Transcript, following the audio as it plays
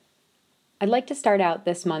I'd like to start out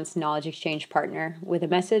this month's Knowledge Exchange Partner with a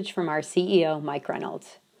message from our CEO, Mike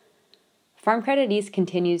Reynolds. Farm Credit East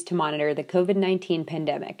continues to monitor the COVID-19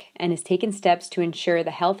 pandemic and has taken steps to ensure the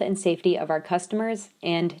health and safety of our customers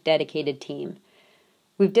and dedicated team.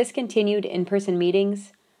 We've discontinued in-person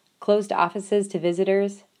meetings, closed offices to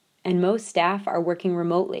visitors, and most staff are working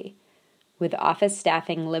remotely, with office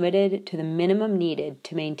staffing limited to the minimum needed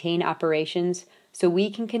to maintain operations so we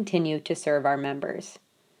can continue to serve our members.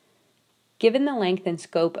 Given the length and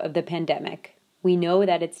scope of the pandemic, we know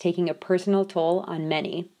that it's taking a personal toll on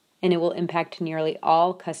many, and it will impact nearly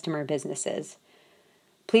all customer businesses.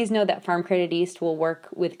 Please know that Farm Credit East will work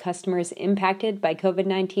with customers impacted by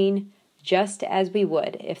COVID-19 just as we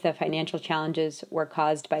would if the financial challenges were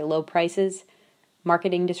caused by low prices,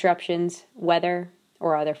 marketing disruptions, weather,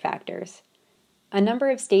 or other factors. A number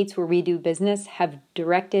of states where we do business have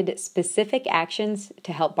directed specific actions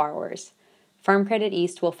to help borrowers. Farm Credit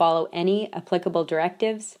East will follow any applicable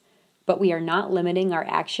directives, but we are not limiting our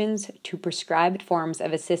actions to prescribed forms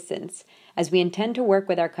of assistance, as we intend to work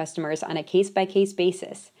with our customers on a case-by-case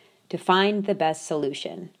basis to find the best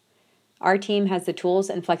solution. Our team has the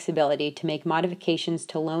tools and flexibility to make modifications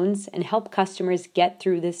to loans and help customers get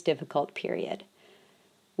through this difficult period.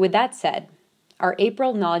 With that said, our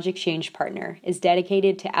April Knowledge Exchange Partner is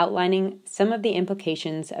dedicated to outlining some of the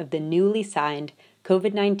implications of the newly signed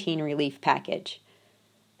COVID-19 relief package.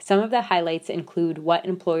 Some of the highlights include what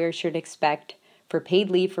employers should expect for paid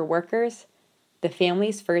leave for workers, the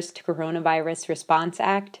Families First Coronavirus Response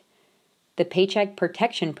Act, the Paycheck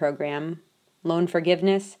Protection Program, loan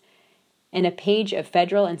forgiveness, and a page of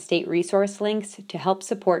federal and state resource links to help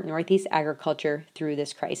support Northeast agriculture through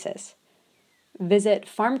this crisis. Visit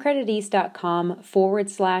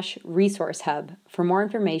farmcrediteast.com/resource hub for more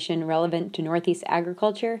information relevant to Northeast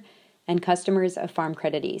agriculture and customers of Farm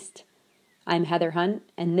Credit East. I'm Heather Hunt,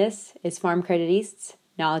 and this is Farm Credit East's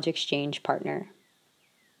Knowledge Exchange Partner.